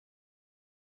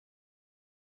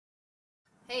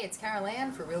Hey, it's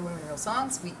Carolann for Real Women, Real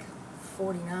Songs, week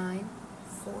 49.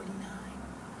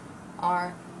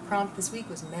 Our prompt this week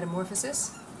was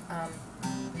Metamorphosis.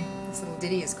 This little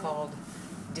ditty is called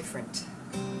Different.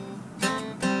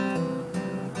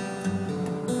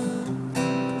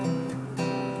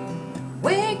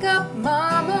 Wake up,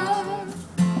 mama,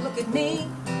 look at me.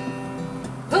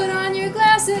 Put on your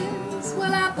glasses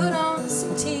while I put on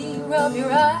some tea. Rub your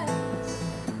eyes,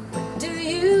 what do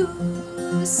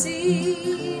you see?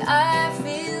 I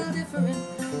feel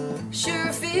different,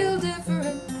 sure feel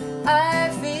different. I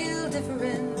feel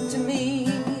different to me.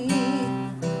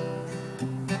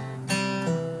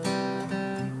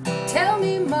 Tell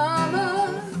me,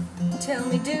 mama, tell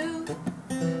me, do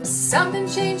something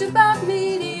change about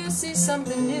me? Do you see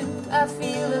something new? I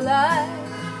feel alive,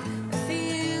 I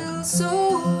feel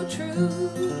so true.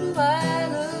 Do I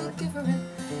look different?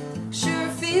 Sure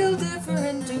feel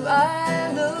different. Do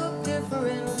I look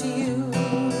different to you?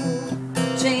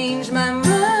 Change my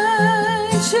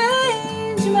mind,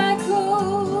 change my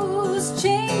clothes,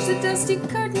 change the dusty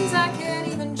curtains. I can't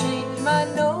even change my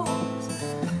nose.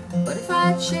 But if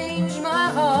I change my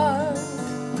heart,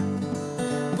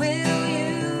 will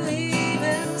you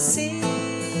even see?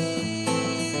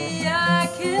 I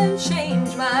can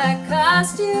change my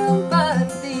costume, but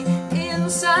the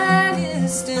inside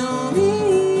is still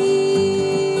me.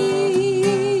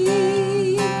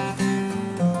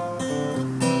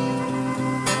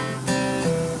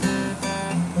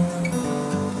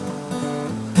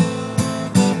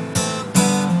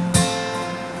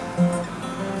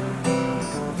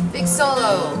 Big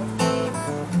solo.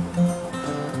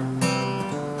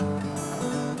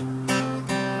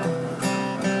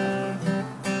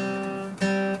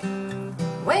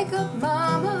 Wake up,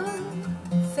 mama,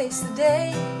 face the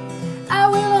day. I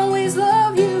will always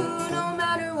love you, no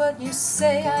matter what you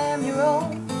say. I am your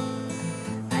own,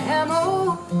 I am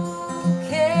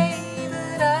okay,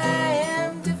 but I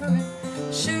am different,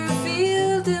 sure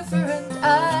feel different.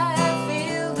 I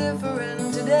feel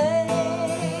different today.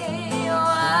 Oh,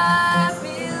 I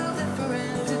feel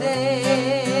different today.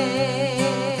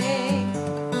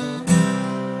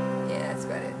 Yeah, that's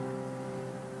about it.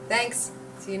 Thanks.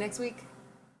 See you next week.